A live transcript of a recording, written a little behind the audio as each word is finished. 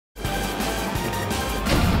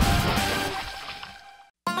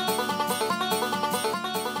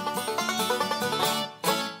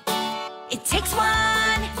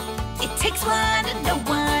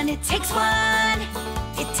one.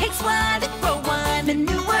 It takes one to grow one.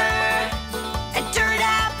 Manure, a dirt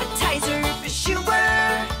appetizer for sure.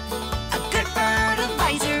 A good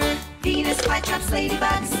fertilizer. Venus flytraps,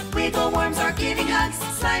 ladybugs, wiggle worms are giving hugs.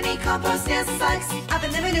 Slimy compost, snails and slugs. Up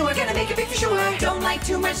in the manure, gonna make it big for sure. Don't like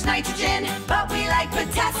too much nitrogen, but we like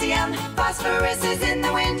potassium. Phosphorus is in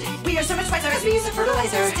the wind. We are so much wiser as we use a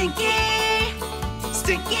fertilizer. Stinky,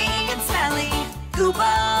 stinky and smelly. Goo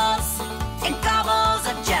balls and gobbles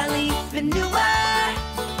of jelly. Manure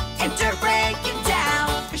and dirt breaking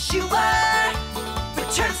down for sure.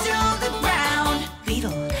 Returns to the ground.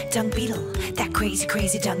 Beetle, dung beetle, that crazy,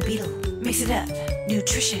 crazy dung beetle. Mix it up,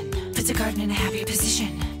 nutrition, puts a garden in a happier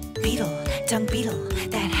position. Beetle, dung beetle,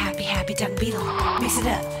 that happy, happy dung beetle. Mix it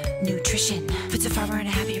up, nutrition, puts a farmer in a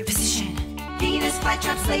happier position. Venus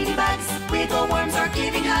flytraps, ladybugs, wiggle worms are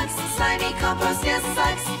giving hugs. Slimy compost, snails and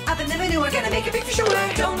slugs. Up in the manure, gonna make it big for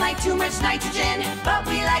sure. Don't like too much nitrogen, but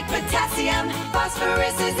we like potassium.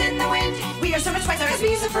 Phosphorus is in the wind. We are so much wiser as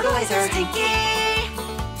we use a fertilizer. Stinky,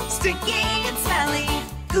 stinky and smelly.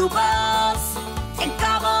 Goo balls and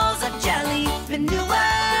gobbles of jelly. Manure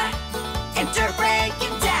and dirt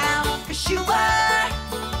breaking down for sure.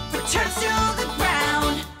 Returns to the